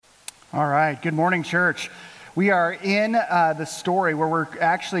All right. Good morning, church. We are in the story where we're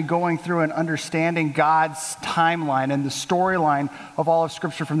actually going through and understanding God's timeline and the storyline of all of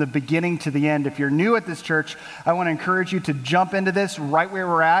Scripture from the beginning to the end. If you're new at this church, I want to encourage you to jump into this right where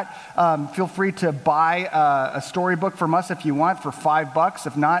we're at. Feel free to buy a storybook from us if you want for $5.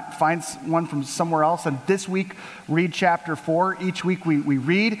 If not, find one from somewhere else. And this week, read chapter 4. Each week we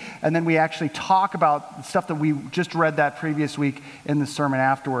read, and then we actually talk about the stuff that we just read that previous week in the sermon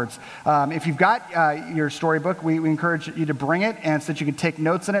afterwards. If you've got your storybook, we encourage you to bring it, and so that you can take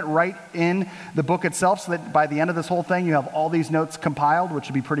notes in it right in the book itself, so that by the end of this whole thing, you have all these notes compiled, which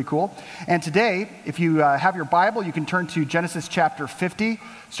would be pretty cool. And today, if you have your Bible, you can turn to Genesis chapter 50,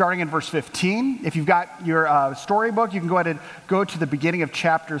 starting in verse 15. If you've got your storybook, you can go ahead and go to the beginning of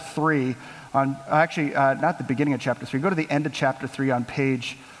chapter 3. Not the beginning of chapter 3. Go to the end of chapter 3 on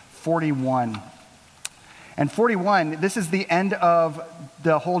page 41. And 41, this is the end of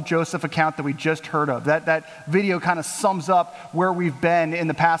the whole Joseph account that we just heard of. That video kind of sums up where we've been in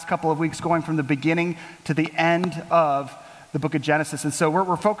the past couple of weeks, going from the beginning to the end of the book of Genesis. And so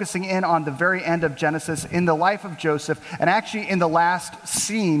we're focusing in on the very end of Genesis, in the life of Joseph, and actually in the last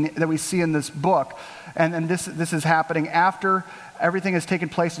scene that we see in this book. And this is happening after everything has taken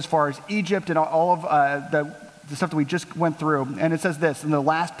place as far as Egypt and all of the stuff that we just went through. And it says this in the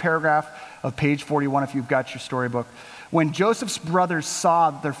last paragraph of page 41, if you've got your storybook. When Joseph's brothers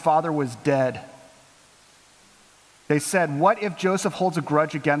saw that their father was dead, they said, "What if Joseph holds a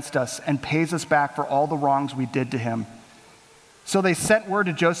grudge against us and pays us back for all the wrongs we did to him?" So they sent word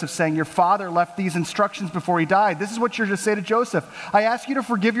to Joseph saying, "Your father left these instructions before he died. This is what you're to say to Joseph. I ask you to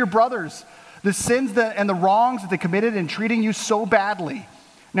forgive your brothers, the sins and the wrongs that they committed in treating you so badly.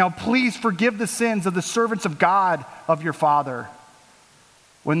 Now please forgive the sins of the servants of God of your father."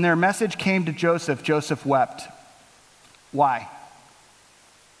 When their message came to Joseph, Joseph wept. Why?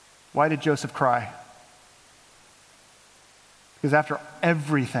 Why did Joseph cry? Because after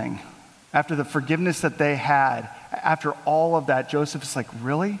everything, after the forgiveness that they had, after all of that, Joseph is like,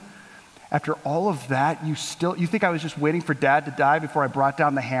 really? After all of that, you think I was just waiting for dad to die before I brought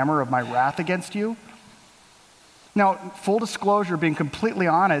down the hammer of my wrath against you? Now, full disclosure, being completely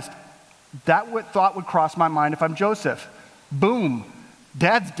honest, thought would cross my mind if I'm Joseph. Boom.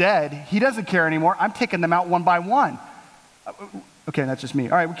 Dad's dead. He doesn't care anymore. I'm taking them out one by one. Okay, that's just me.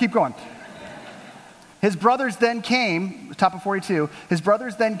 All right, we'll keep going. His brothers then came, top of 42, his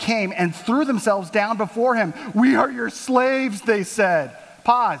brothers then came and threw themselves down before him. "We are your slaves," they said.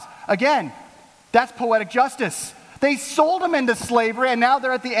 Pause. Again, that's poetic justice. They sold him into slavery, and now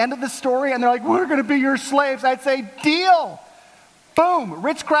they're at the end of the story, and they're like, "We're going to be your slaves." I'd say, deal. Boom.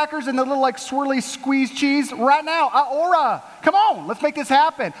 Ritz crackers and the little swirly squeeze cheese right now. Aura. Come on, let's make this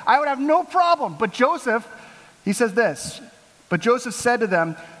happen. I would have no problem. But Joseph, he says this, "But Joseph said to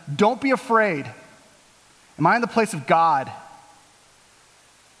them, 'Don't be afraid. Am I in the place of God?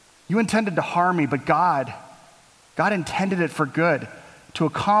 You intended to harm me, but God intended it for good, to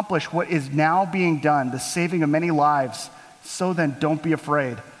accomplish what is now being done, the saving of many lives. So then don't be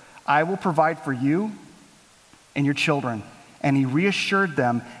afraid. I will provide for you and your children.' And he reassured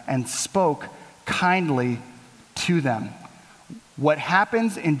them and spoke kindly to them." What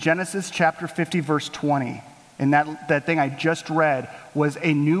happens in Genesis chapter 50, verse 20, in that thing I just read, was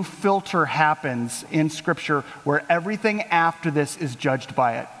a new filter happens in Scripture where everything after this is judged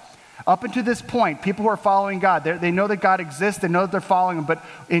by it. Up until this point, people who are following God, they know that God exists, they know that they're following him, but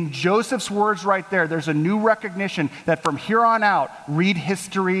in Joseph's words right there's a new recognition that from here on out, read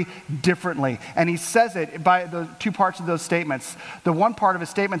history differently. And he says it by the two parts of those statements. The one part of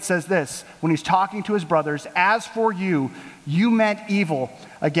his statement says this, when he's talking to his brothers, "As for you, you meant evil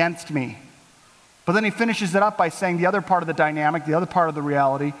against me." But then he finishes it up by saying the other part of the dynamic, the other part of the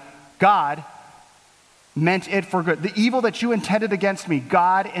reality, God meant it for good. The evil that you intended against me,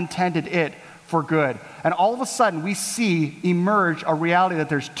 God intended it for good. And all of a sudden, we see emerge a reality that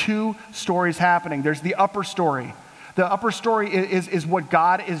there's two stories happening. There's the upper story. The upper story is what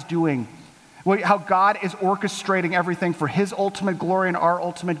God is doing, how God is orchestrating everything for his ultimate glory and our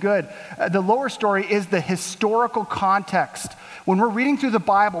ultimate good. The lower story is the historical context. When we're reading through the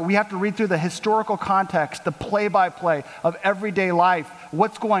Bible, we have to read through the historical context, the play-by-play of everyday life,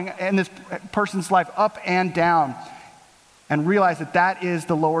 what's going in this person's life up and down, and realize that is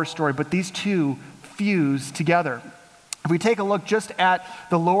the lower story. But these two fuse together. If we take a look just at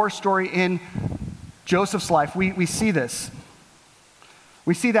the lower story in Joseph's life, we see this.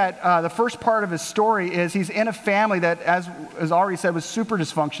 We see that the first part of his story is he's in a family that, as already said, was super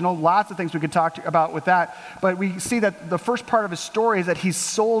dysfunctional. Lots of things we could talk about with that. But we see that the first part of his story is that he's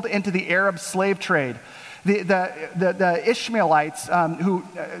sold into the Arab slave trade. The Ishmaelites,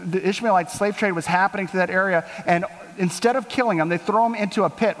 the Ishmaelite slave trade was happening to that area, and instead of killing him, they throw him into a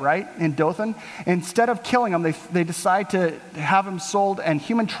pit, right, in Dothan. Instead of killing him, they decide to have him sold and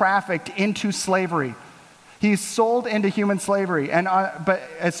human trafficked into slavery. He's sold into human slavery, but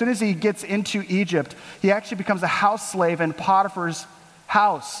as soon as he gets into Egypt, he actually becomes a house slave in Potiphar's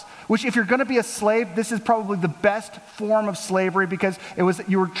house, which if you're going to be a slave, this is probably the best form of slavery because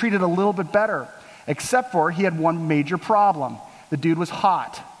you were treated a little bit better, except for he had one major problem. The dude was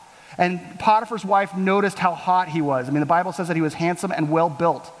hot. And Potiphar's wife noticed how hot he was. I mean, the Bible says that he was handsome and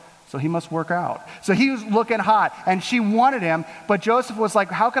well-built, so he must work out. So he was looking hot, and she wanted him, but Joseph was like,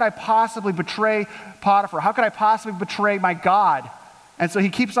 how could I possibly betray Potiphar? How could I possibly betray my God? And so he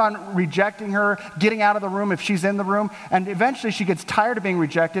keeps on rejecting her, getting out of the room if she's in the room, and eventually she gets tired of being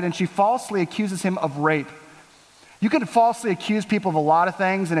rejected, and she falsely accuses him of rape. You can falsely accuse people of a lot of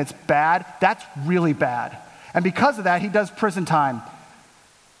things, and it's bad. That's really bad. And because of that, he does prison time.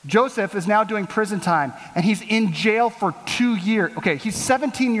 Joseph is now doing prison time, and he's in jail for 2 years. Okay, he's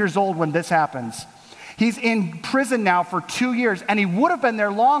 17 years old when this happens. He's in prison now for 2 years, and he would have been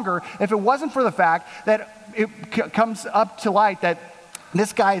there longer if it wasn't for the fact that it comes up to light that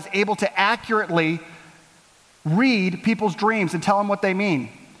this guy is able to accurately read people's dreams and tell them what they mean.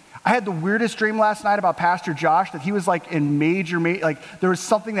 I had the weirdest dream last night about Pastor Josh, that he was like in there was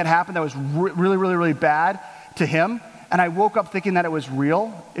something that happened that was really, really, really bad to him. And I woke up thinking that it was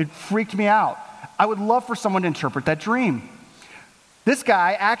real. It freaked me out. I would love for someone to interpret that dream. This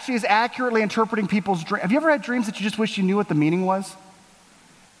guy actually is accurately interpreting people's dreams. Have you ever had dreams that you just wish you knew what the meaning was?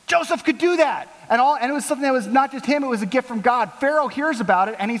 Joseph could do that. And it was something that was not just him, it was a gift from God. Pharaoh hears about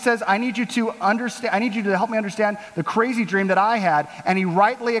it, and he says, I need you to help me understand the crazy dream that I had. And he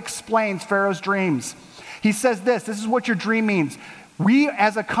rightly explains Pharaoh's dreams. He says this is what your dream means. We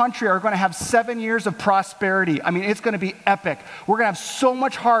as a country are going to have 7 years of prosperity. I mean, it's going to be epic. We're going to have so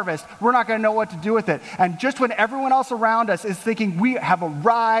much harvest, we're not going to know what to do with it. And just when everyone else around us is thinking, we have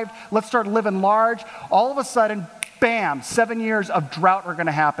arrived, let's start living large, all of a sudden, bam, 7 years of drought are going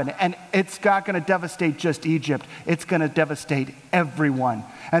to happen. And it's not going to devastate just Egypt. It's going to devastate everyone.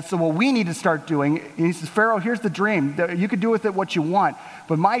 And so what we need to start doing, he says, Pharaoh, here's the dream. You can do with it what you want.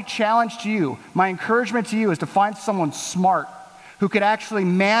 But my challenge to you, my encouragement to you is to find someone smart who could actually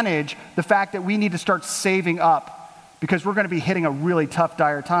manage the fact that we need to start saving up because we're going to be hitting a really tough,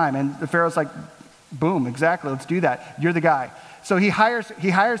 dire time. And the Pharaoh's like, boom, exactly, let's do that. You're the guy. So he hires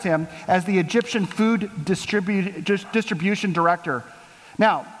him as the Egyptian food distribution director.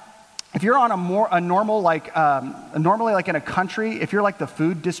 Now, if you're on normally like in a country, if you're like the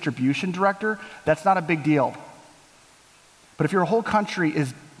food distribution director, that's not a big deal. But if your whole country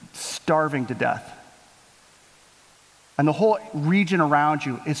is starving to death, and the whole region around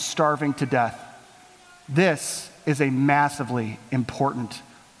you is starving to death, this is a massively important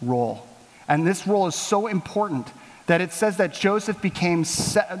role. And this role is so important that it says that Joseph became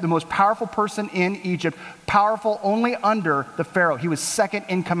the most powerful person in Egypt, powerful only under the Pharaoh. He was second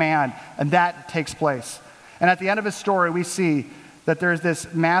in command, and that takes place. And at the end of his story, we see that there's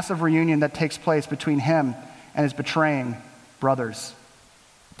this massive reunion that takes place between him and his betraying brothers.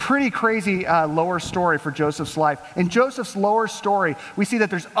 Pretty crazy lower story for Joseph's life. In Joseph's lower story, we see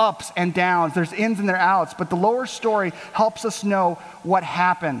that there's ups and downs, there's ins and there's outs, but the lower story helps us know what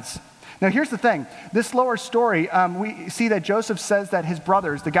happens. Now, here's the thing. This lower story, we see that Joseph says that his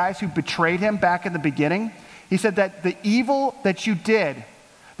brothers, the guys who betrayed him back in the beginning, he said that the evil you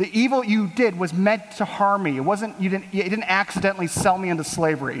did was meant to harm me. You didn't accidentally sell me into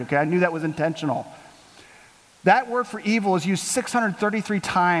slavery, okay? I knew that was intentional. That word for evil is used 633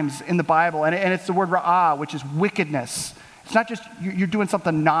 times in the Bible, and it's the word ra'ah, which is wickedness. It's not just you're doing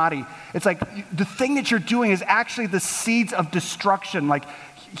something naughty. It's like the thing that you're doing is actually the seeds of destruction. Like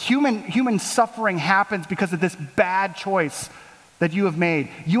human suffering happens because of this bad choice that you have made.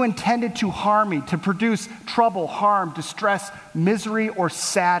 You intended to harm me, to produce trouble, harm, distress, misery, or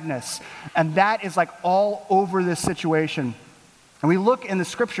sadness. And that is like all over this situation. And we look in the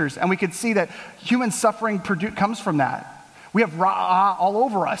scriptures and we can see that human suffering comes from that. We have ra'ah all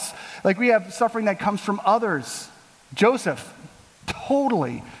over us. Like we have suffering that comes from others. Joseph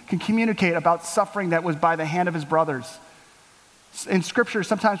totally can communicate about suffering that was by the hand of his brothers. In scripture,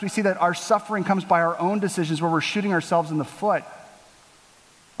 sometimes we see that our suffering comes by our own decisions where we're shooting ourselves in the foot.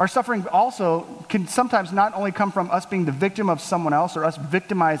 Our suffering also can sometimes not only come from us being the victim of someone else or us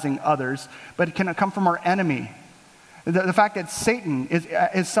victimizing others, but it can come from our enemy. The fact that Satan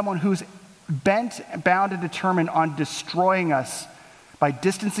is someone who's bent, bound, and determined on destroying us by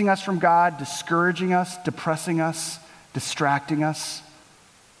distancing us from God, discouraging us, depressing us, distracting us.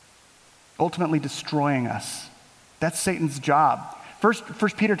 ultimately destroying us. That's Satan's job.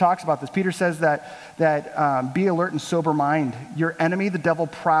 First Peter talks about this. Peter says that be alert and sober mind. Your enemy, the devil,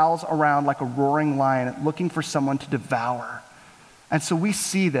 prowls around like a roaring lion looking for someone to devour. And so we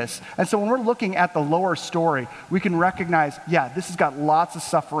see this. And so when we're looking at the lower story, we can recognize, yeah, this has got lots of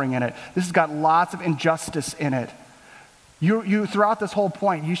suffering in it. This has got lots of injustice in it. You throughout this whole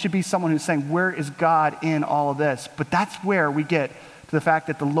point, you should be someone who's saying, where is God in all of this? But that's where we get to the fact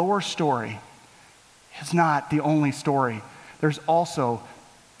that the lower story is not the only story. There's also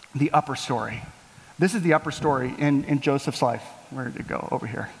the upper story. This is the upper story in Joseph's life. Where did it go? Over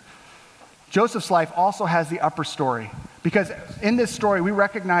here. Joseph's life also has the upper story, because in this story, we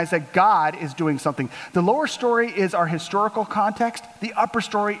recognize that God is doing something. The lower story is our historical context. The upper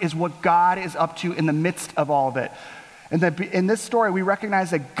story is what God is up to in the midst of all of it. And in this story, we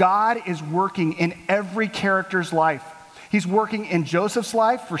recognize that God is working in every character's life. He's working in Joseph's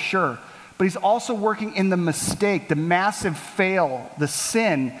life, for sure, but he's also working in the mistake, the massive fail, the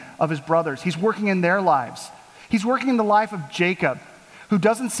sin of his brothers. He's working in their lives. He's working in the life of Jacob, who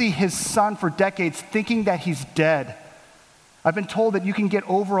doesn't see his son for decades, thinking that he's dead. I've been told that you can get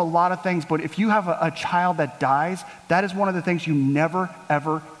over a lot of things, but if you have a child that dies, that is one of the things you never,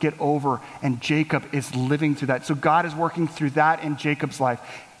 ever get over. And Jacob is living through that. So God is working through that in Jacob's life.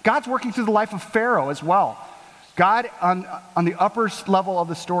 God's working through the life of Pharaoh as well. God, on the upper level of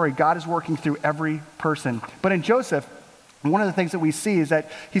the story, God is working through every person. But in Joseph, one of the things that we see is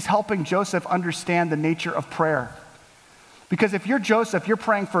that he's helping Joseph understand the nature of prayer. Because if you're Joseph, you're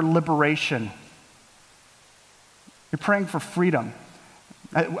praying for liberation. You're praying for freedom.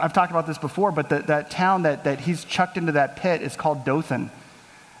 I've talked about this before, but that town that he's chucked into that pit is called Dothan.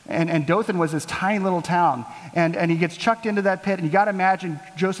 And Dothan was this tiny little town. And he gets chucked into that pit. And you got to imagine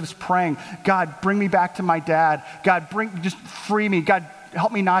Joseph's praying, God, bring me back to my dad. God, just free me. God,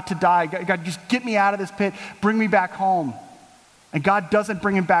 help me not to die. God, just get me out of this pit. Bring me back home. And God doesn't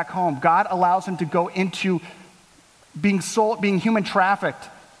bring him back home. God allows him to go into being human trafficked.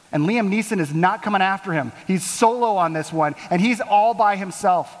 And Liam Neeson is not coming after him. He's solo on this one. And he's all by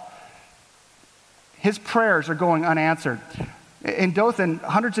himself. His prayers are going unanswered. In Dothan,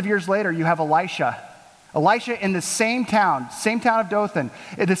 hundreds of years later, you have Elisha. Elisha in the same town of Dothan.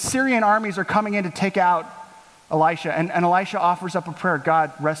 The Syrian armies are coming in to take out Elisha. And Elisha offers up a prayer,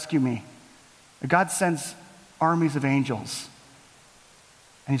 God, rescue me. And God sends armies of angels.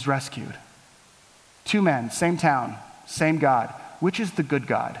 And he's rescued. Two men, same town, same God. Which is the good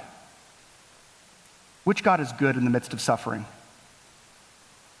God? Which God is good in the midst of suffering?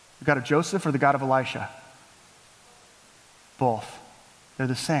 The God of Joseph or the God of Elisha? Both. They're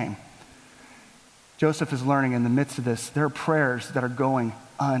the same. Joseph is learning in the midst of this, there are prayers that are going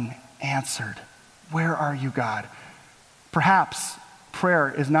unanswered. Where are you, God? Perhaps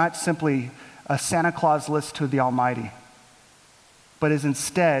prayer is not simply a Santa Claus list to the Almighty, but is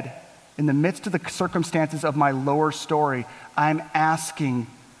instead, in the midst of the circumstances of my lower story, I'm asking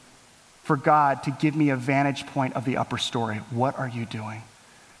for God to give me a vantage point of the upper story. What are you doing?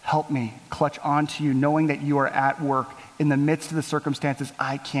 Help me clutch onto you, knowing that you are at work in the midst of the circumstances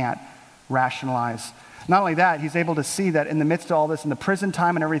I can't rationalize. Not only that, he's able to see that in the midst of all this, in the prison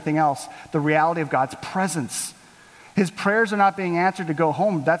time and everything else, the reality of God's presence. His prayers are not being answered to go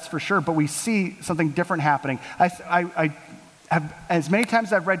home, that's for sure, but we see something different happening. As many times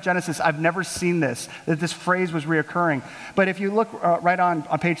as I've read Genesis, I've never seen that this phrase was reoccurring. But if you look right on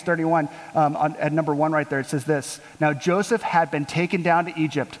page 31, at number 1 right there, it says this. Now Joseph had been taken down to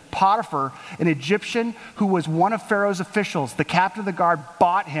Egypt. Potiphar, an Egyptian who was one of Pharaoh's officials, the captain of the guard,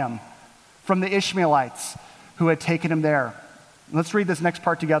 bought him from the Ishmaelites who had taken him there. Let's read this next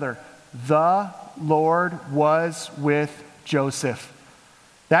part together. The Lord was with Joseph.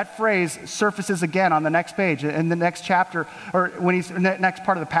 That phrase surfaces again on the next page, in the next chapter, or when he's in the next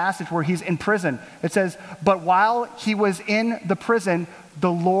part of the passage where he's in prison. It says, but while he was in the prison,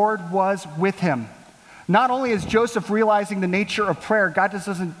 the Lord was with him. Not only is Joseph realizing the nature of prayer, God just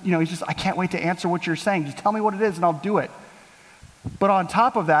doesn't, he's just, I can't wait to answer what you're saying. Just tell me what it is and I'll do it. But on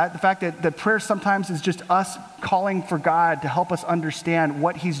top of that, the fact that prayer sometimes is just us calling for God to help us understand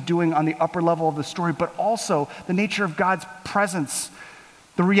what he's doing on the upper level of the story, but also the nature of God's presence.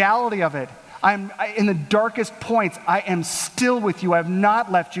 The reality of it, in the darkest points, I am still with you. I have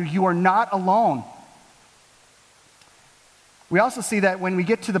not left you. You are not alone. We also see that when we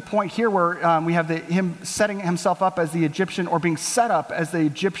get to the point here where we have him setting himself up as the Egyptian, or being set up as the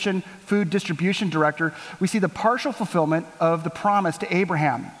Egyptian food distribution director, we see the partial fulfillment of the promise to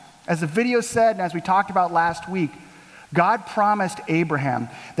Abraham. As the video said, and as we talked about last week, God promised Abraham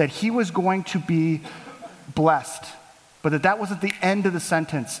that he was going to be blessed. But that wasn't the end of the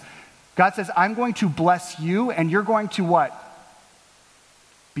sentence. God says, I'm going to bless you, and you're going to what?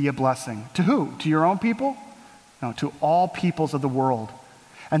 Be a blessing. To who? To your own people? No, to all peoples of the world.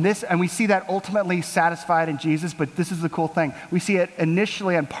 And we see that ultimately satisfied in Jesus, but this is the cool thing. We see it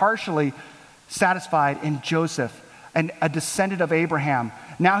initially and partially satisfied in Joseph, and a descendant of Abraham.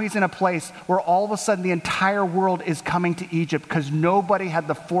 Now he's in a place where all of a sudden the entire world is coming to Egypt because nobody had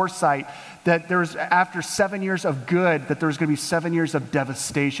the foresight that there's, after 7 years of good, that there's going to be 7 years of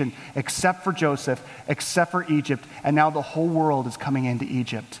devastation, except for Joseph, except for Egypt, and now the whole world is coming into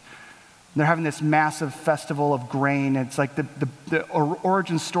Egypt. They're having this massive festival of grain. It's like the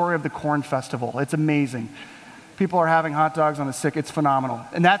origin story of the corn festival. It's amazing. People are having hot dogs on the stick. It's phenomenal.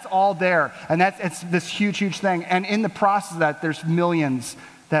 And that's all there. And it's this huge, huge thing. And in the process of that, there's millions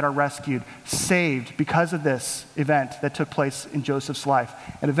that are rescued, saved because of this event that took place in Joseph's life.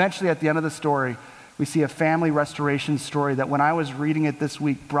 And eventually, at the end of the story, we see a family restoration story that when I was reading it this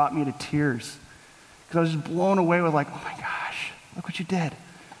week brought me to tears. Because I was just blown away with like, oh my gosh, look what you did.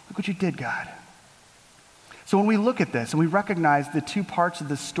 Look what you did, God. So when we look at this and we recognize the two parts of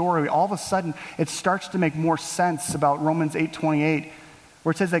this story, all of a sudden it starts to make more sense about Romans 8:28,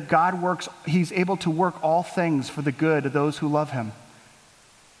 where it says that God works, he's able to work all things for the good of those who love him.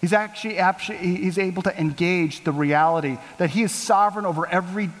 He's able to engage the reality that he is sovereign over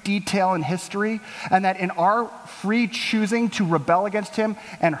every detail in history, and that in our free choosing to rebel against him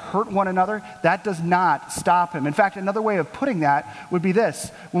and hurt one another, that does not stop him. In fact, another way of putting that would be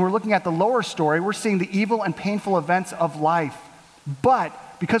this. When we're looking at the lower story, we're seeing the evil and painful events of life. But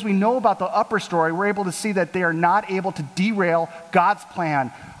because we know about the upper story, we're able to see that they are not able to derail God's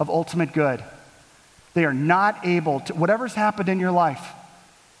plan of ultimate good. They are not able to, whatever's happened in your life,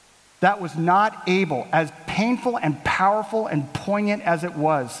 that was not able, as painful and powerful and poignant as it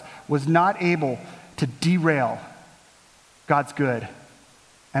was not able to derail God's good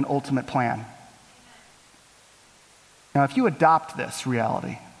and ultimate plan. Now, if you adopt this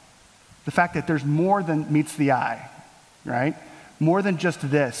reality, the fact that there's more than meets the eye, right? More than just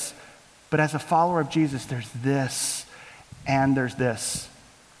this, but as a follower of Jesus, there's this and there's this.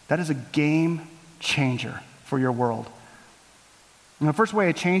 That is a game changer for your world. And the first way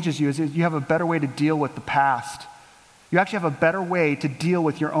it changes you is you have a better way to deal with the past. You actually have a better way to deal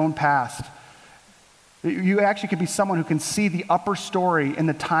with your own past. You actually could be someone who can see the upper story in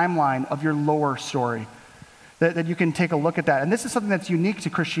the timeline of your lower story. That you can take a look at that. And this is something that's unique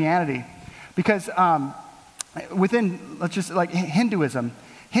to Christianity. Because within, let's just like Hinduism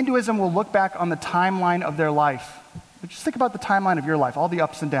will look back on the timeline of their life. Just think about the timeline of your life, all the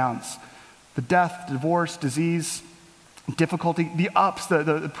ups and downs. The death, divorce, disease, difficulty, the ups,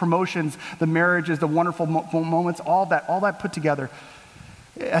 the promotions, the marriages, the wonderful moments, all that put together.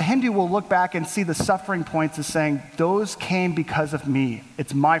 A Hindu will look back and see the suffering points as saying, those came because of me.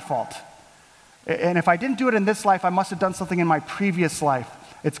 It's my fault. And if I didn't do it in this life, I must have done something in my previous life.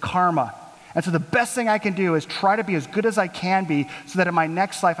 It's karma. And so the best thing I can do is try to be as good as I can be so that in my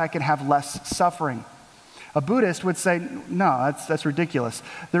next life I can have less suffering. A Buddhist would say, no, that's ridiculous.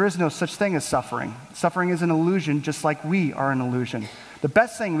 There is no such thing as suffering. Suffering is an illusion just like we are an illusion. The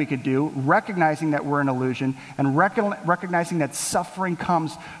best thing we could do, recognizing that we're an illusion and recognizing that suffering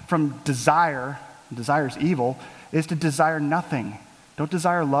comes from desire is evil, is to desire nothing. Don't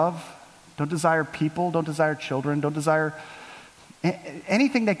desire love. Don't desire people. Don't desire children. Don't desire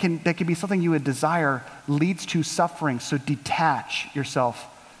anything that can be something you would desire leads to suffering. So detach yourself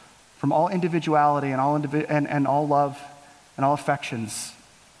from all individuality and all love and all affections,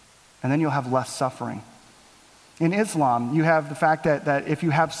 and then you'll have less suffering. In Islam, you have the fact that if you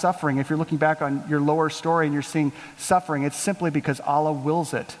have suffering, if you're looking back on your lower story and you're seeing suffering, it's simply because Allah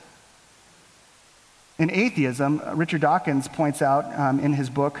wills it. In atheism, Richard Dawkins points out in his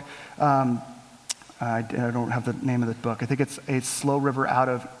book, I don't have the name of the book, I think it's A Slow River Out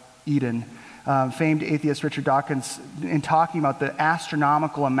of Eden, famed atheist Richard Dawkins, in talking about the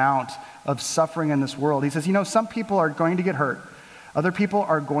astronomical amount of suffering in this world. He says, some people are going to get hurt. Other people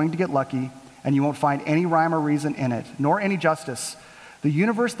are going to get lucky, and you won't find any rhyme or reason in it, nor any justice. The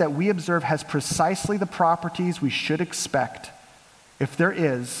universe that we observe has precisely the properties we should expect. If there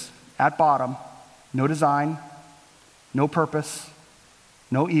is, at bottom, no design, no purpose,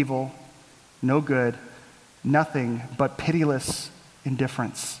 no evil, no good, nothing but pitiless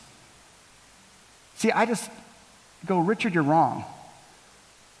indifference. See, I just go, Richard, you're wrong.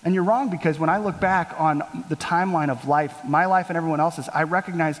 And you're wrong because when I look back on the timeline of life, my life and everyone else's, I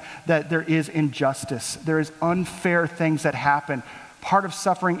recognize that there is injustice. There is unfair things that happen. Part of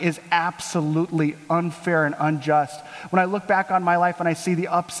suffering is absolutely unfair and unjust. When I look back on my life and I see the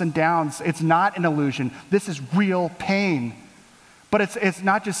ups and downs, it's not an illusion. This is real pain. But it's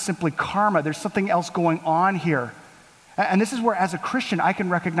not just simply karma. There's something else going on here. And this is where, as a Christian, I can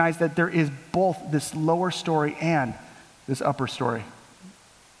recognize that there is both this lower story and this upper story.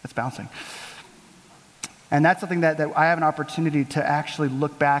 It's bouncing. And that's something that I have an opportunity to actually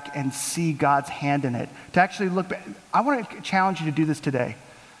look back and see God's hand in it. To actually look back. I want to challenge you to do this today.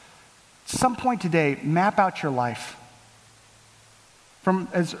 At some point today, map out your life. From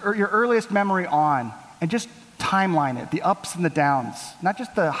your earliest memory on, and just timeline it, the ups and the downs. Not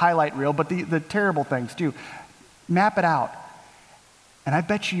just the highlight reel, but the terrible things too. Map it out. And I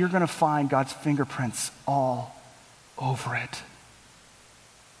bet you're going to find God's fingerprints all over it.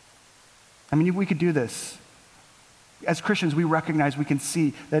 I mean, we could do this. As Christians, we recognize, we can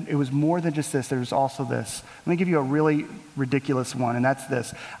see that it was more than just this, there was also this. Let me give you a really ridiculous one, and that's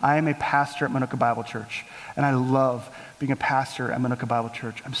this. I am a pastor at Manuka Bible Church, and I love being a pastor at Manuka Bible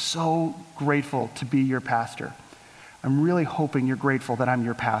Church. I'm so grateful to be your pastor. I'm really hoping you're grateful that I'm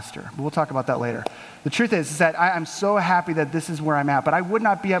your pastor. But we'll talk about that later. The truth is that I'm so happy that this is where I'm at, but I would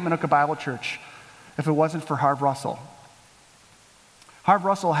not be at Manuka Bible Church if it wasn't for Harv Russell. Harv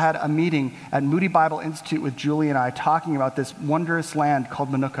Russell had a meeting at Moody Bible Institute with Julie and I talking about this wondrous land called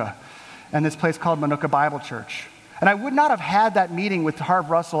Manuka and this place called Manuka Bible Church. And I would not have had that meeting with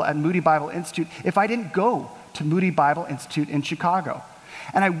Harv Russell at Moody Bible Institute if I didn't go to Moody Bible Institute in Chicago.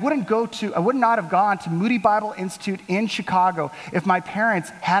 And I would not have gone to Moody Bible Institute in Chicago if my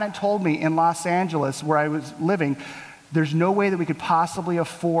parents hadn't told me in Los Angeles, where I was living, there's no way that we could possibly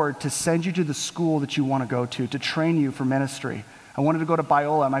afford to send you to the school that you want to go to train you for ministry. I wanted to go to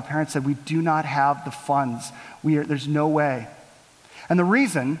Biola. My parents said, we do not have the funds. There's no way. And the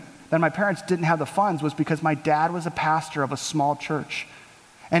reason that my parents didn't have the funds was because my dad was a pastor of a small church.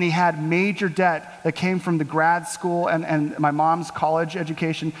 And he had major debt that came from the grad school and my mom's college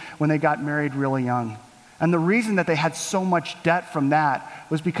education when they got married really young. And the reason that they had so much debt from that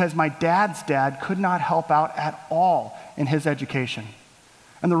was because my dad's dad could not help out at all in his education.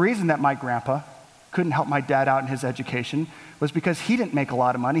 And the reason that my grandpa couldn't help my dad out in his education was because he didn't make a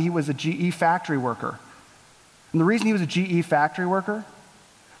lot of money. He was a GE factory worker. And the reason he was a GE factory worker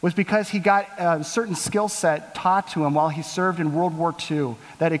was because he got a certain skill set taught to him while he served in World War II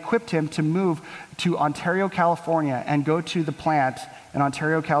that equipped him to move to Ontario, California and go to the plant in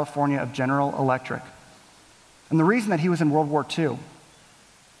Ontario, California of General Electric. And the reason that he was in World War II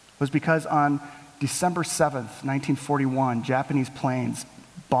was because on December 7th, 1941, Japanese planes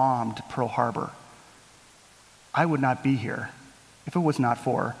bombed Pearl Harbor. I would not be here if it was not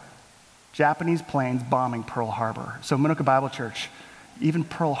for Japanese planes bombing Pearl Harbor. So Manuka Bible Church, even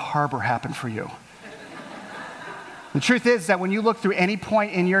Pearl Harbor happened for you. The truth is that when you look through any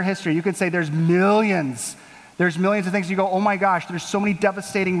point in your history, you can say there's millions of things. You go, oh my gosh, there's so many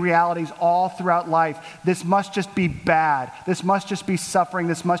devastating realities all throughout life. This must just be bad. This must just be suffering.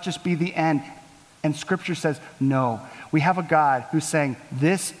 This must just be the end. And Scripture says, no. We have a God who's saying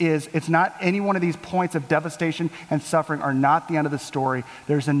it's not any one of these points of devastation and suffering are not the end of the story.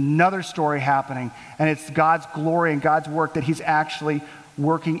 There's another story happening, and it's God's glory and God's work that he's actually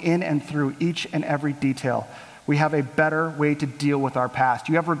working in and through each and every detail. We have a better way to deal with our past.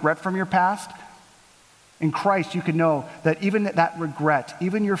 You have regret from your past? In Christ, you can know that even that regret,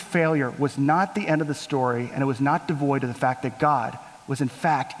 even your failure was not the end of the story, and it was not devoid of the fact that God was in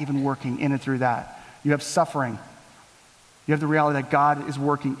fact even working in and through that. You have suffering. You have the reality that God is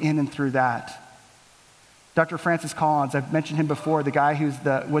working in and through that. Dr. Francis Collins, I've mentioned him before, the guy who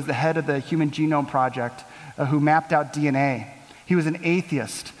was the head of the Human Genome Project, who mapped out DNA. He was an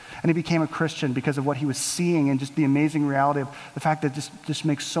atheist, and he became a Christian because of what he was seeing and just the amazing reality of the fact that just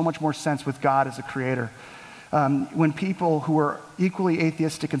makes so much more sense with God as a creator. When people who were equally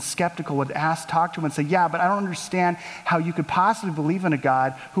atheistic and skeptical would talk to him and say, yeah, but I don't understand how you could possibly believe in a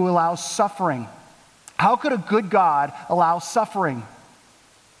God who allows suffering. How could a good God allow suffering?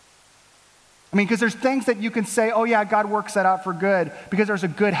 I mean, because there's things that you can say, oh yeah, God works that out for good because there's a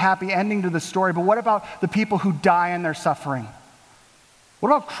good, happy ending to the story. But what about the people who die in their suffering? What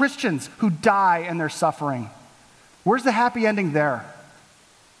about Christians who die in their suffering? Where's the happy ending there?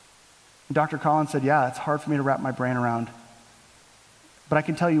 And Dr. Collins said, yeah, it's hard for me to wrap my brain around. But I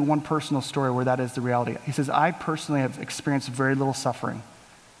can tell you one personal story where that is the reality. He says, I personally have experienced very little suffering.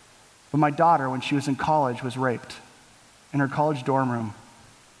 But my daughter, when she was in college, was raped in her college dorm room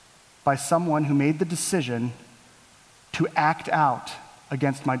by someone who made the decision to act out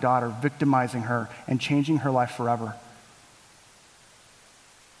against my daughter, victimizing her and changing her life forever.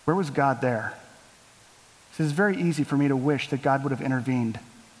 Where was God there? He says, it's very easy for me to wish that God would have intervened,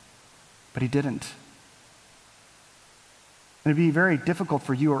 but he didn't. And it'd be very difficult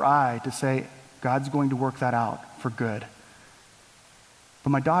for you or I to say, God's going to work that out for good. But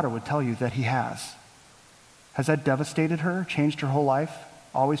my daughter would tell you that he has. Has that devastated her, changed her whole life?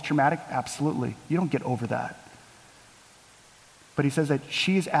 Always traumatic? Absolutely. You don't get over that. But he says that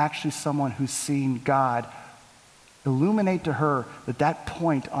she is actually someone who's seen God illuminate to her that that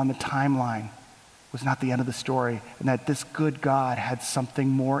point on the timeline was not the end of the story, and that this good God had something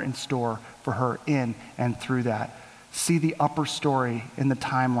more in store for her in and through that. See the upper story in the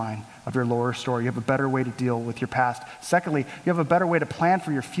timeline of your lower story. You have a better way to deal with your past. Secondly, you have a better way to plan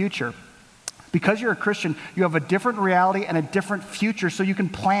for your future. Because you're a Christian, you have a different reality and a different future, so you can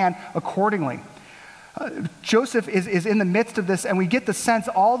plan accordingly. Joseph is in the midst of this, and we get the sense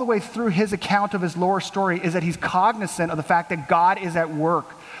all the way through his account of his lower story is that he's cognizant of the fact that God is at work.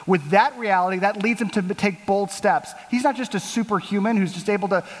 With that reality, that leads him to take bold steps. He's not just a superhuman who's just able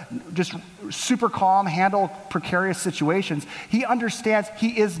to just super calm, handle precarious situations. He understands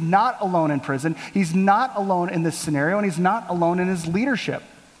he is not alone in prison. He's not alone in this scenario, and he's not alone in his leadership.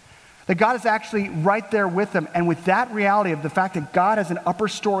 That God is actually right there with him. And with that reality of the fact that God has an upper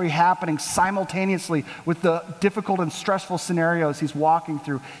story happening simultaneously with the difficult and stressful scenarios he's walking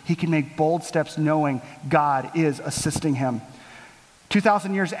through, he can make bold steps knowing God is assisting him.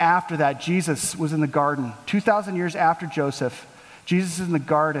 2,000 years after that, Jesus was in the garden. 2,000 years after Joseph, Jesus is in the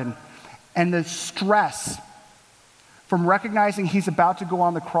garden. And the stress from recognizing he's about to go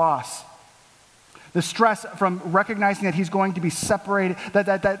on the cross, the stress from recognizing that he's going to be separated,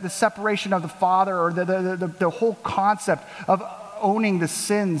 that the separation of the Father, or the whole concept of owning the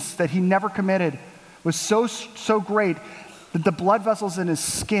sins that he never committed was so great that the blood vessels in his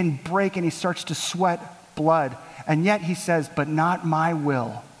skin break and he starts to sweat blood. And yet he says, but not my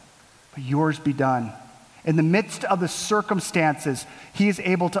will, but yours be done. In the midst of the circumstances, he is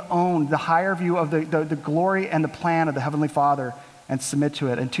able to own the higher view of the glory and the plan of the Heavenly Father and submit to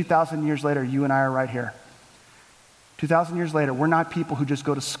it. And 2,000 years later, you and I are right here. 2,000 years later, we're not people who just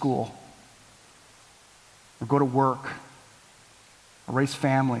go to school or go to work or raise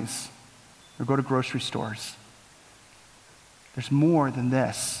families or go to grocery stores. There's more than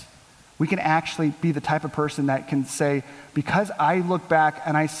this. We can actually be the type of person that can say, because I look back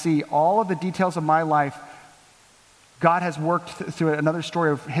and I see all of the details of my life, God has worked through another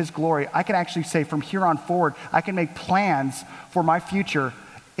story of his glory. I can actually say from here on forward, I can make plans for my future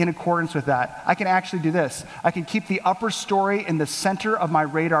in accordance with that. I can actually do this. I can keep the upper story in the center of my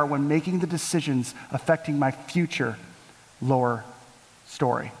radar when making the decisions affecting my future lower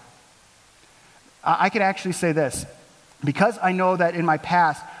story. I can actually say this. Because I know that in my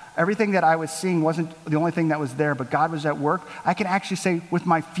past, everything that I was seeing wasn't the only thing that was there, but God was at work, I can actually say with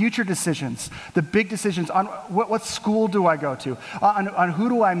my future decisions, the big decisions on what school do I go to, on who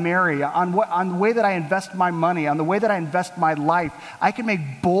do I marry, on the way that I invest my money, on the way that I invest my life, I can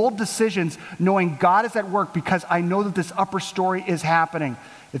make bold decisions knowing God is at work because I know that this upper story is happening.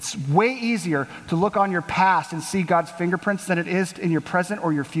 It's way easier to look on your past and see God's fingerprints than it is in your present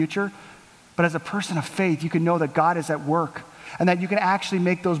or your future. But as a person of faith, you can know that God is at work, and that you can actually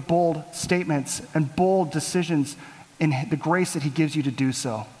make those bold statements and bold decisions in the grace that he gives you to do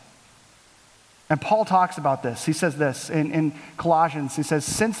so. And Paul talks about this. He says this in Colossians. He says,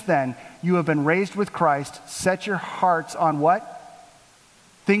 since then, you have been raised with Christ. Set your hearts on what?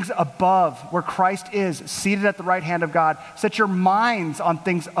 Things above, where Christ is, seated at the right hand of God. Set your minds on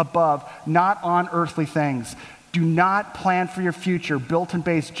things above, not on earthly things. Do not plan for your future built and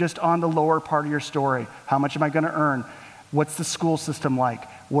based just on the lower part of your story. How much am I going to earn? What's the school system like?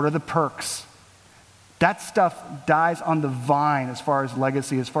 What are the perks? That stuff dies on the vine as far as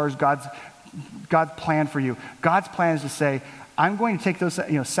legacy, as far as God's plan for you. God's plan is to say, I'm going to take those,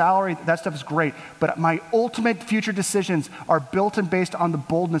 salary, that stuff is great, but my ultimate future decisions are built and based on the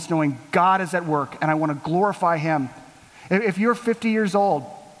boldness, knowing God is at work, and I want to glorify him. If you're 50 years old,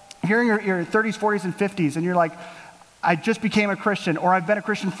 if you're in your 30s, 40s, and 50s, and you're like, I just became a Christian, or I've been a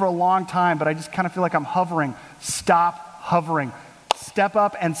Christian for a long time, but I just kind of feel like I'm hovering. Stop hovering. Step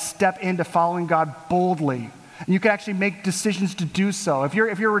up and step into following God boldly. And you can actually make decisions to do so. If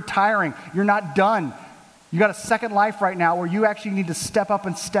you're retiring, you're not done. You got a second life right now where you actually need to step up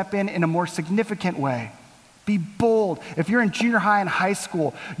and step in a more significant way. Be bold. If you're in junior high and high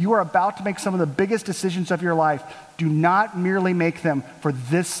school, you are about to make some of the biggest decisions of your life. Do not merely make them for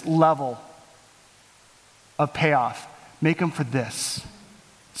this level of payoff. Make them for this.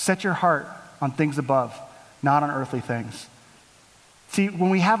 Set your heart on things above, not on earthly things. See, when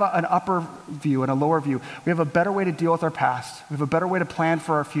we have an upper view and a lower view, we have a better way to deal with our past. We have a better way to plan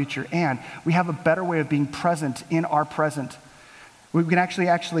for our future, and we have a better way of being present in our present. We can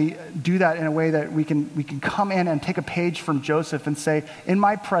actually do that in a way that we can come in and take a page from Joseph and say, in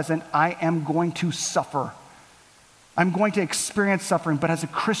my present, I am going to suffer. I'm going to experience suffering, but as a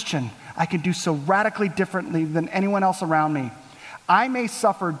Christian, I can do so radically differently than anyone else around me. I may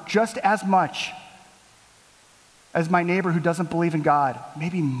suffer just as much as my neighbor who doesn't believe in God,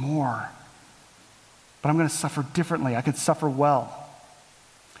 maybe more. But I'm going to suffer differently. I can suffer well.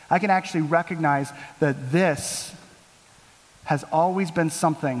 I can actually recognize that this has always been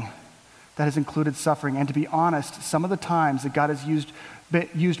something that has included suffering. And to be honest, some of the times that God has used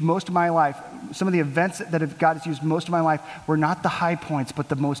most of my life, some of the events that God has used most of my life were not the high points, but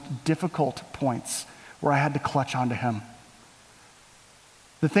the most difficult points where I had to clutch onto him.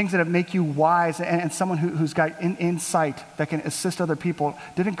 The things that make you wise and someone who's got insight that can assist other people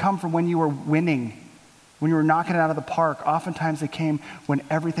didn't come from when you were winning, when you were knocking it out of the park. Oftentimes they came when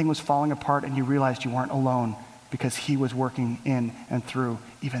everything was falling apart and you realized you weren't alone because he was working in and through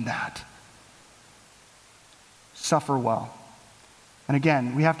even that. Suffer well. And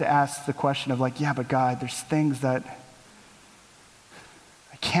again, we have to ask the question of yeah, but God, there's things that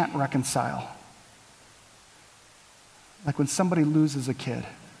I can't reconcile. Like when somebody loses a kid,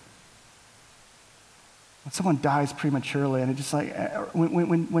 when someone dies prematurely, and it just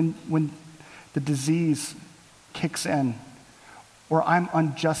when the disease kicks in, or I'm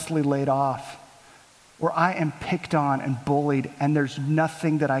unjustly laid off, or I am picked on and bullied, and there's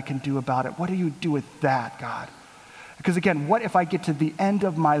nothing that I can do about it. What do you do with that, God? Because again, what if I get to the end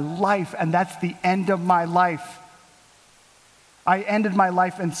of my life, and that's the end of my life? I ended my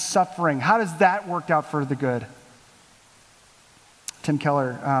life in suffering. How does that work out for the good? Tim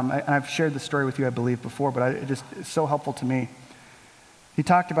Keller, and I've shared this story with you, I believe, before, but it's so helpful to me. He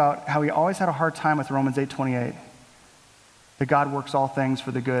talked about how he always had a hard time with Romans 8:28, that God works all things for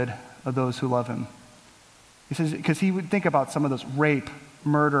the good of those who love him. He says, because he would think about some of those: rape,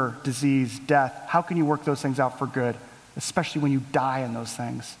 murder, disease, death. How can you work those things out for good, especially when you die in those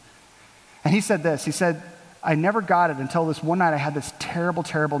things? And he said this, he said, I never got it until this one night I had this terrible,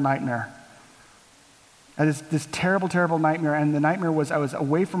 terrible nightmare. This terrible, terrible nightmare, and the nightmare was I was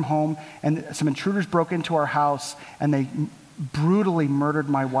away from home, and some intruders broke into our house, and they brutally murdered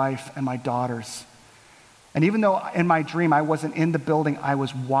my wife and my daughters. And even though in my dream I wasn't in the building, I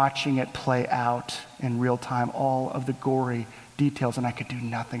was watching it play out in real time, all of the gory details, and I could do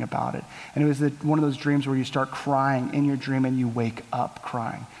nothing about it. And it was one of those dreams where you start crying in your dream and you wake up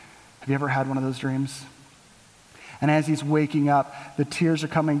crying. Have you ever had one of those dreams? And as he's waking up, the tears are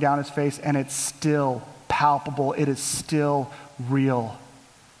coming down his face, and it's still palpable. It is still real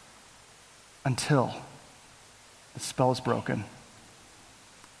until the spell is broken.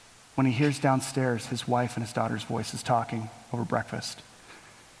 When he hears downstairs his wife and his daughter's voices talking over breakfast.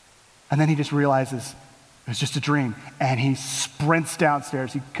 And then he just realizes it was just a dream. And he sprints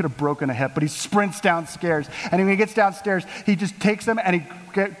downstairs. He could have broken a hip, but he sprints downstairs. And when he gets downstairs, he just takes them and he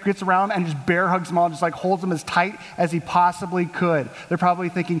gets around them and just bear hugs them all, and just holds them as tight as he possibly could. They're probably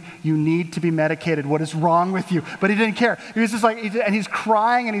thinking, you need to be medicated. What is wrong with you? But he didn't care. He was just and he's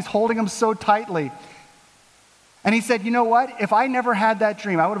crying and he's holding them so tightly. And he said, you know what? If I never had that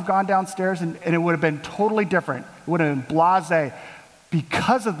dream, I would have gone downstairs and it would have been totally different. It would have been blasé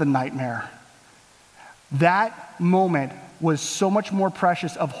because of the nightmare. That moment was so much more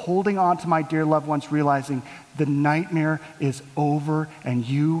precious of holding on to my dear loved ones, realizing the nightmare is over and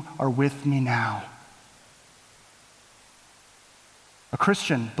you are with me now. A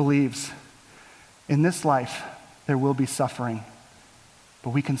Christian believes in this life there will be suffering,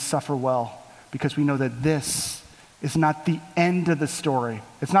 but we can suffer well because we know that this is not the end of the story.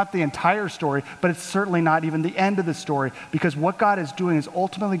 It's not the entire story, but it's certainly not even the end of the story, because what God is doing is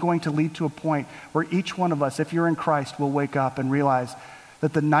ultimately going to lead to a point where each one of us, if you're in Christ, will wake up and realize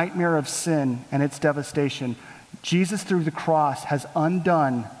that the nightmare of sin and its devastation, Jesus through the cross has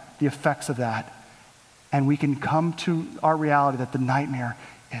undone the effects of that. And we can come to our reality that the nightmare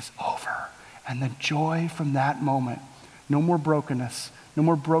is over. And the joy from that moment, no more brokenness, no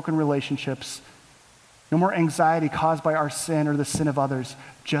more broken relationships, no more anxiety caused by our sin or the sin of others,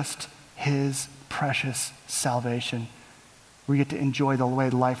 just his precious salvation. We get to enjoy the way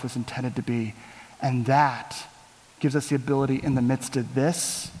life was intended to be. And that gives us the ability in the midst of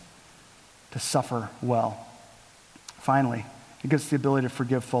this to suffer well. Finally, it gives us the ability to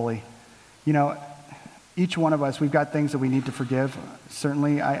forgive fully. You know, each one of us, we've got things that we need to forgive.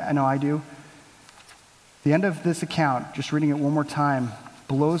 Certainly, I know I do. The end of this account, just reading it one more time,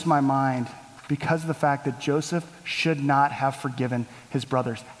 blows my mind because of the fact that Joseph should not have forgiven his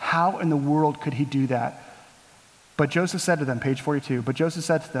brothers. How in the world could he do that? But Joseph said to them, page 42, but Joseph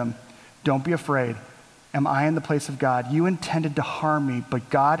said to them, don't be afraid. Am I in the place of God? You intended to harm me, but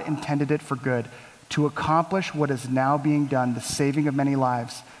God intended it for good, to accomplish what is now being done, the saving of many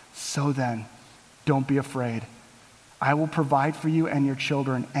lives. So then, don't be afraid. I will provide for you and your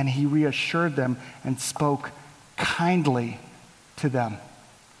children. And he reassured them and spoke kindly to them.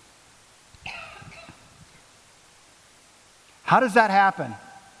 How does that happen?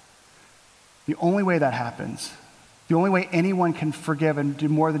 The only way that happens, the only way anyone can forgive and do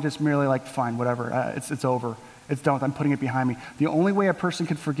more than just merely like, fine, whatever, it's over. It's done with, I'm putting it behind me. The only way a person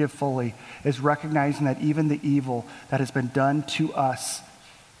can forgive fully is recognizing that even the evil that has been done to us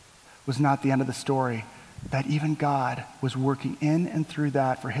was not the end of the story, that even God was working in and through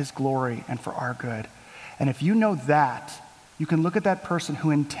that for his glory and for our good. And if you know that, you can look at that person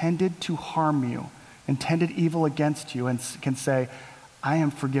who intended to harm you, intended evil against you, and can say, I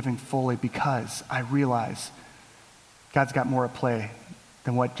am forgiving fully because I realize God's got more at play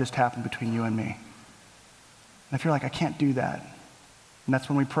than what just happened between you and me. And if you're like, I can't do that, and that's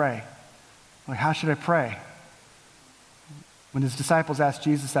when we pray. Like, how should I pray? When his disciples asked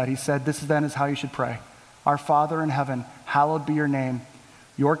Jesus that, he said, this then is how you should pray. Our Father in heaven, hallowed be your name.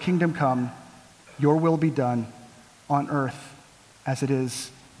 Your kingdom come, your will be done on earth as it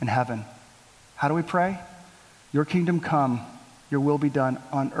is in heaven. How do we pray? Your kingdom come, your will be done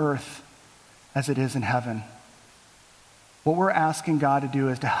on earth as it is in heaven. What we're asking God to do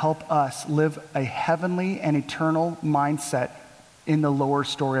is to help us live a heavenly and eternal mindset in the lower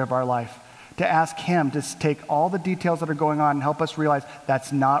story of our life. To ask him to take all the details that are going on and help us realize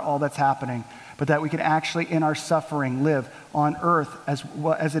that's not all that's happening, but that we can actually, in our suffering, live on earth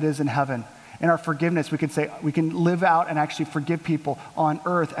as it is in heaven. In our forgiveness, we can say we can live out and actually forgive people on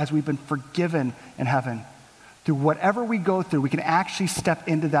earth as we've been forgiven in heaven. Through whatever we go through, we can actually step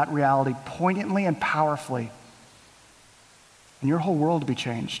into that reality poignantly and powerfully. And your whole world will be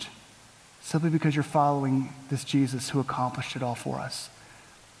changed simply because you're following this Jesus who accomplished it all for us.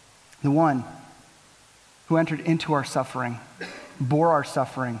 The one who entered into our suffering, bore our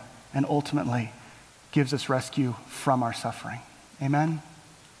suffering, and ultimately gives us rescue from our suffering. Amen?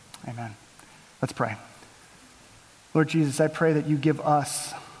 Amen. Let's pray. Lord Jesus, I pray that you give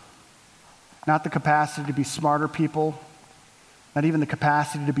us not the capacity to be smarter people, not even the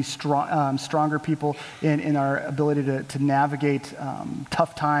capacity to be stronger people in our ability to navigate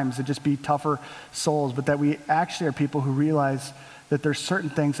tough times and just be tougher souls, but that we actually are people who realize that there's certain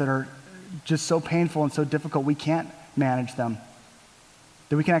things that are just so painful and so difficult we can't manage them,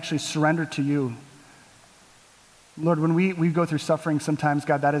 that we can actually surrender to you. Lord, when we go through suffering sometimes,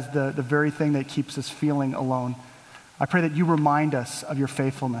 God, that is the very thing that keeps us feeling alone. I pray that you remind us of your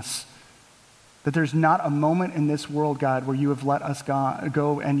faithfulness, that there's not a moment in this world, God, where you have let us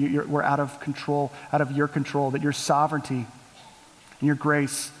go and we're out of control, out of your control, that your sovereignty and your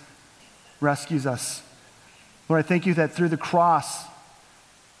grace rescues us. Lord, I thank you that through the cross,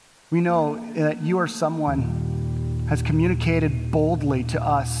 we know that you are someone who has communicated boldly to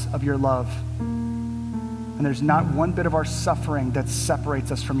us of your love. And there's not one bit of our suffering that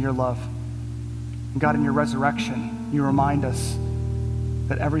separates us from your love. And God, in your resurrection, you remind us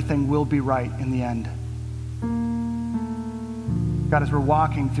that everything will be right in the end. God, as we're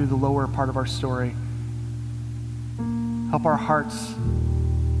walking through the lower part of our story, help our hearts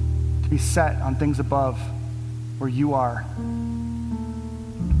to be set on things above where you are,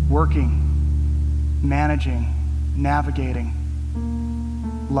 working, managing, navigating,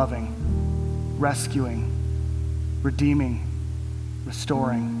 loving, rescuing, redeeming,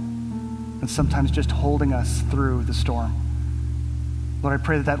 restoring, and sometimes just holding us through the storm. Lord, I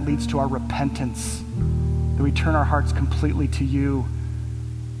pray that that leads to our repentance, that we turn our hearts completely to you,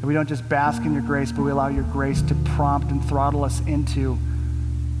 that we don't just bask in your grace, but we allow your grace to prompt and throttle us into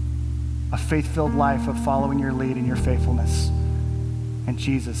a faith-filled life of following your lead and your faithfulness. And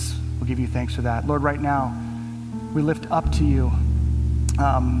Jesus, we'll give you thanks for that. Lord, right now, we lift up to you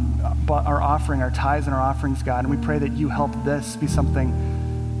our offering, our tithes and our offerings, God, and we pray that you help this be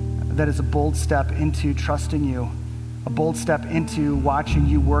something that is a bold step into trusting you, a bold step into watching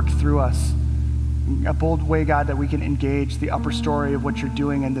you work through us, a bold way, God, that we can engage the upper story of what you're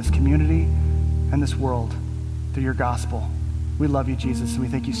doing in this community and this world through your gospel. We love you, Jesus, and we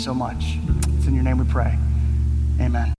thank you so much. It's in your name we pray. Amen.